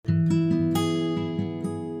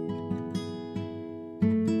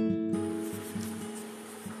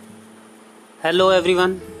Hello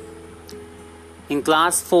everyone. In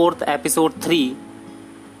class 4th episode 3,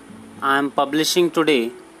 I am publishing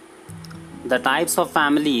today the types of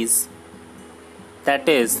families, that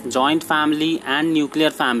is joint family and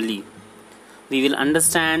nuclear family. We will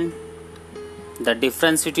understand the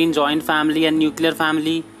difference between joint family and nuclear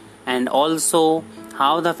family and also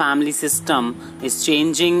how the family system is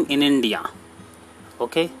changing in India.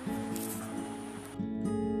 Okay?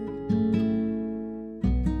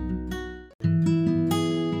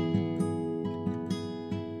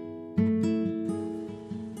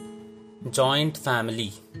 Joint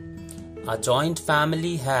family. A joint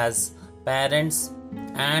family has parents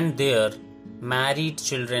and their married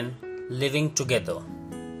children living together.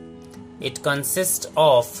 It consists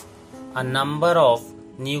of a number of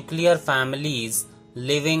nuclear families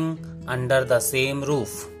living under the same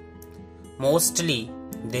roof. Mostly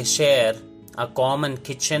they share a common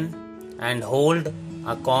kitchen and hold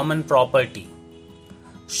a common property.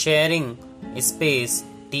 Sharing space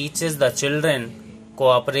teaches the children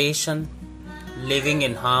cooperation, living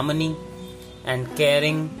in harmony, and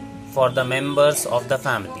caring for the members of the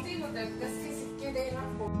family.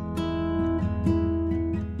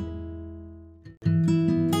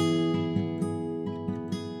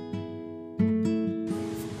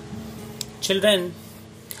 Children,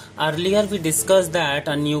 earlier we discussed that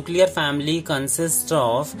a nuclear family consists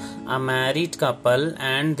of a married couple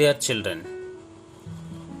and their children,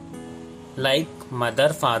 like mother,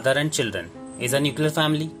 father, and children is a nuclear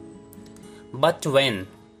family. But when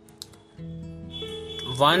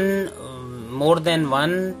more than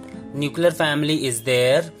one nuclear family is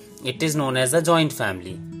there, it is known as a joint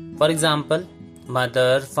family. For example,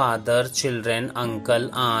 mother, father, children,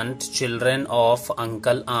 uncle, aunt, children of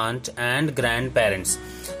uncle, aunt, and grandparents.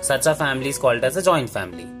 Such a family is called as a joint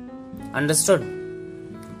family. Understood?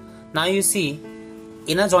 Now you see,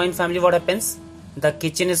 in a joint family what happens? The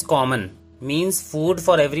kitchen is common, means food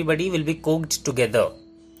for everybody will be cooked together.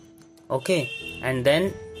 Okay, and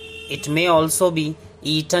then it may also be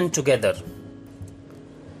eaten together.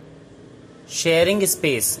 Sharing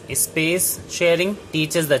space sharing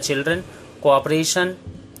teaches the children cooperation,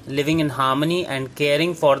 living in harmony, and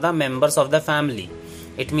caring for the members of the family.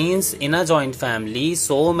 It means in a joint family,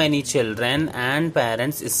 so many children and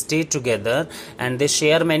parents stay together and they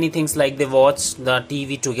share many things, like they watch the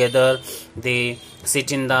TV together, they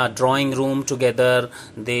sit in the drawing room together,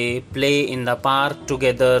 they play in the park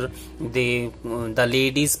together, the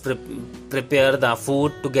ladies prepare the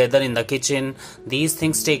food together in the kitchen. These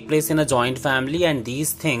things take place in a joint family, and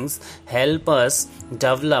these things help us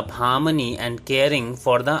develop harmony and caring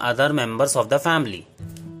for the other members of the family.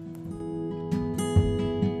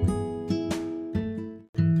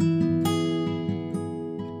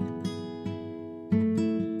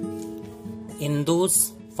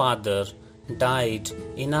 Indu's father died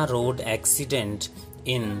in a road accident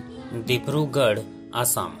in Dibrugarh,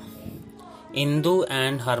 Assam. Indu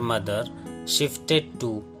and her mother shifted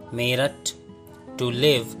to Meerut to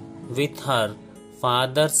live with her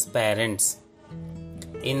father's parents.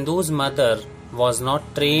 Indu's mother was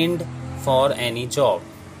not trained for any job.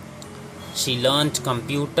 She learnt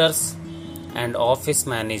computers and office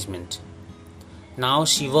management. Now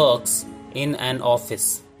she works in an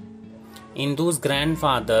office. Indu's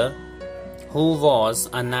grandfather, who was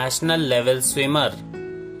a national level swimmer,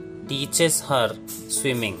 teaches her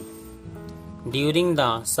swimming. During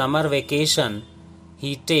the summer vacation,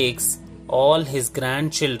 he takes all his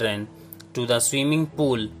grandchildren to the swimming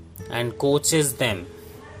pool and coaches them.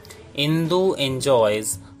 Indu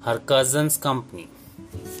enjoys her cousin's company.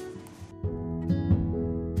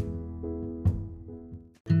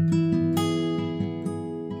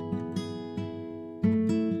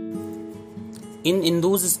 In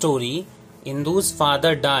Indu's story, Indu's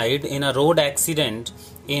father died in a road accident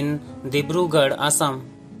in Dibrugarh, Assam.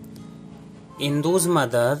 Indu's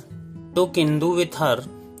mother took Indu with her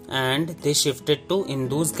and they shifted to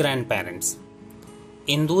Indu's grandparents.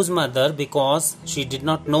 Indu's mother, because she did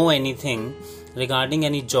not know anything regarding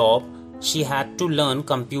any job, she had to learn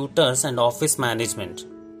computers and office management.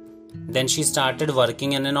 Then she started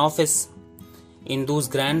working in an office. Indu's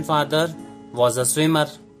grandfather was a swimmer,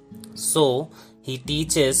 so he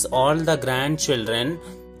teaches all the grandchildren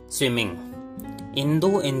swimming.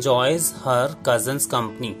 Indu enjoys her cousin's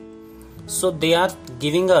company. So they are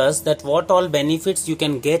giving us that what all benefits you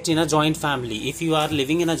can get in a joint family. If you are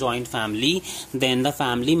living in a joint family, then the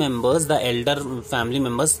family members, the elder family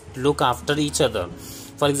members, look after each other.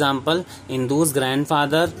 For example, Indu's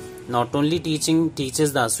grandfather not only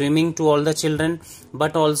teaches the swimming to all the children,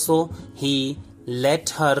 but also he let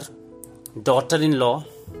her daughter-in-law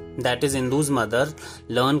that is Indu's mother,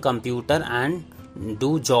 learn computer and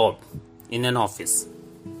do job in an office.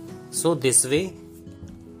 So this way,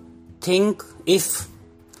 think if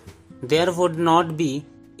there would not be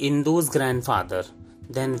Indu's grandfather,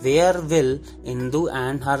 then where will Indu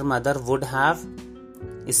and her mother would have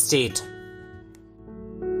stayed?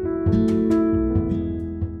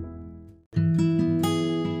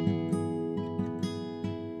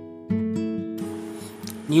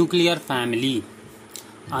 Nuclear family.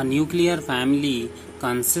 A nuclear family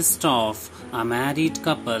consists of a married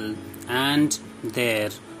couple and their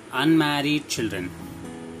unmarried children.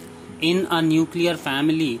 In a nuclear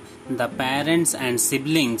family, the parents and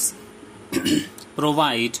siblings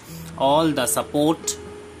provide all the support,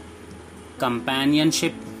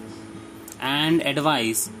 companionship, and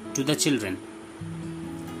advice to the children.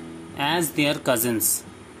 As their cousins,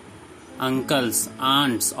 uncles,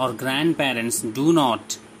 aunts, or grandparents do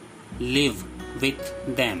not live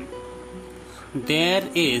with them, there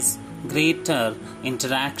is greater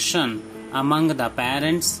interaction among the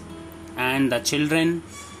parents and the children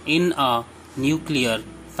in a nuclear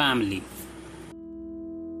family.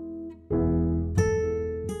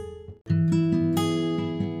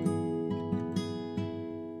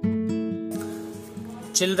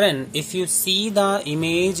 Children, if you see the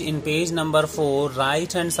image in page number 4,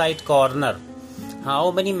 right hand side corner,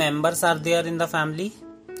 how many members are there in the family?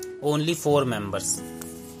 Only 4 members.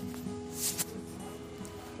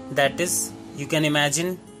 That is, you can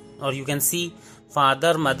imagine or you can see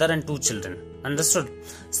father, mother and 2 children. Understood?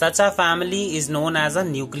 Such a family is known as a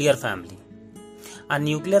nuclear family. A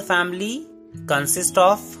nuclear family consists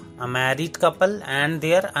of a married couple and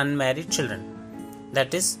their unmarried children.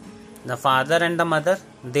 That is, the father and the mother,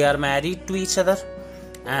 they are married to each other,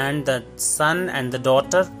 and the son and the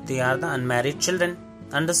daughter, they are the unmarried children.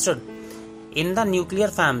 Understood? In the nuclear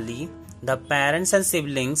family, the parents and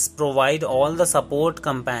siblings provide all the support,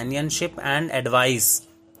 companionship and advice.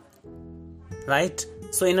 Right?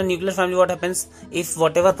 So in a nuclear family, what happens? If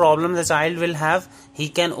whatever problem the child will have, he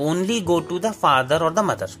can only go to the father or the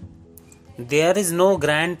mother. There is no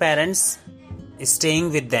grandparents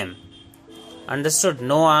staying with them. Understood?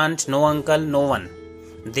 No aunt, no uncle, no one.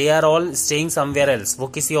 They are all staying somewhere else. वो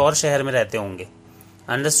किसी और शहर में रहते होंगे.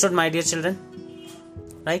 Understood, my dear children?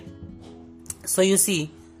 Right? So you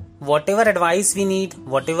see, whatever advice we need,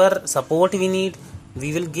 whatever support we need,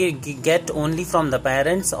 we will get only from the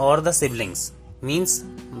parents or the siblings. Means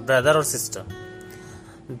brother or sister.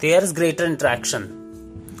 There is greater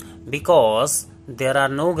interaction because there are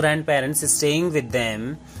no grandparents staying with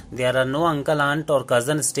them. There are no uncle, aunt or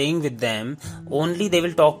cousin staying with them. Only they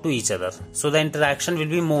will talk to each other. So the interaction will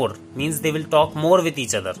be more. Means they will talk more with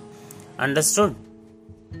each other. Understood?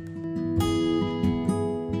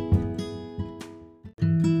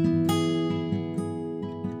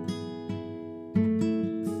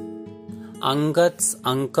 Angad's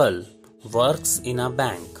uncle works in a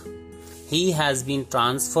bank. He has been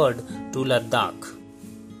transferred to Ladakh.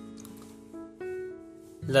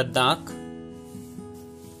 Ladakh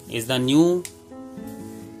is the new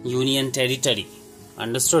union territory.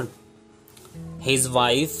 Understood? His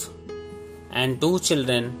wife and 2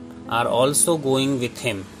 children are also going with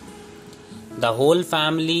him. The whole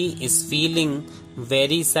family is feeling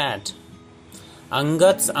very sad.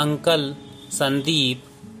 Angad's uncle Sandeep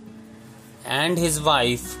and his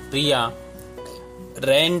wife Priya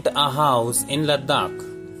rent a house in Ladakh.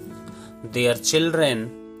 Their children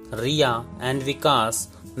Riya and Vikas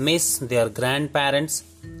miss their grandparents,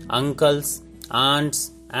 uncles,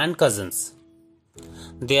 aunts and cousins.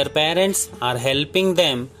 Their parents are helping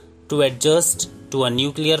them to adjust to a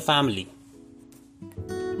nuclear family.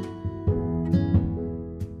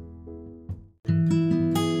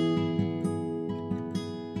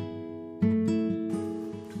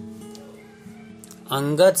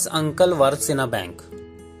 Angad's uncle works in a bank.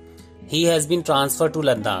 He has been transferred to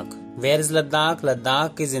Ladakh. Where is Ladakh?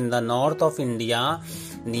 Ladakh is in the north of India,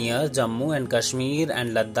 near Jammu and Kashmir,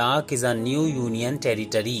 and Ladakh is a new union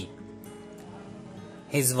territory.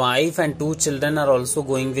 His wife and 2 children are also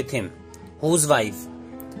going with him. Whose wife?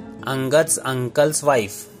 Angad's uncle's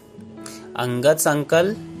wife. Angad's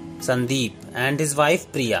uncle Sandeep and his wife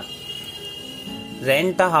Priya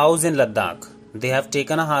rent a house in Ladakh. They have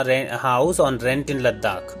taken a house on rent in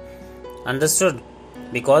Ladakh. Understood?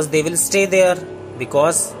 Because they will stay there,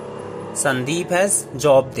 because Sandeep has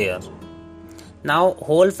job there. Now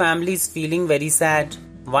whole family is feeling very sad.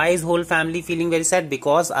 Why is whole family feeling very sad?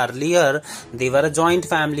 Because earlier they were a joint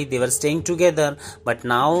family, they were staying together, but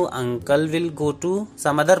now uncle will go to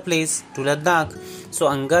some other place, to Ladakh. So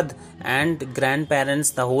Angad and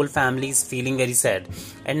grandparents, the whole family is feeling very sad.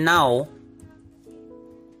 And now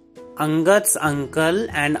Angad's uncle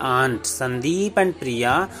and aunt Sandeep and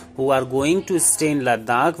Priya, who are going to stay in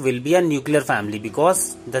Ladakh, will be a nuclear family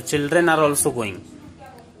because the children are also going.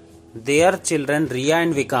 Their children Riya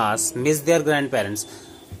and Vikas miss their grandparents,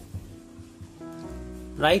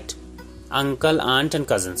 right? Uncle, aunt and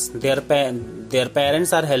cousins. Their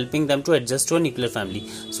parents are helping them to adjust to a nuclear family.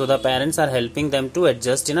 So the parents are helping them to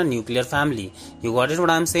adjust in a nuclear family. You got it what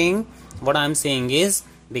I am saying? What I am saying is,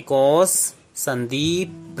 because Sandeep,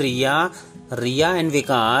 Priya, Riya and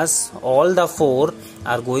Vikas, all the four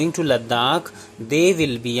are going to Ladakh, they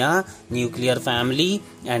will be a nuclear family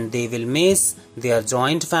and they will miss their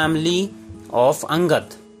joint family of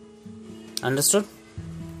Angad. Understood?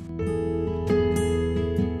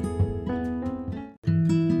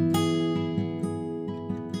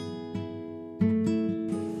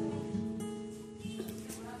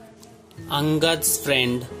 Angad's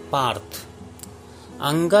friend Parth.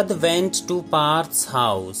 Angad went to Parth's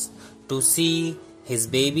house to see his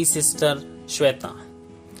baby sister Shweta.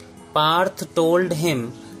 Parth told him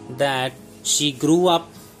that she grew up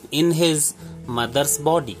in his mother's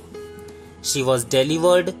body. She was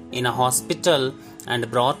delivered in a hospital and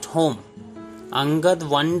brought home. Angad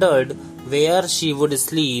wondered where she would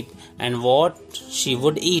sleep and what she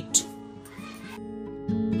would eat.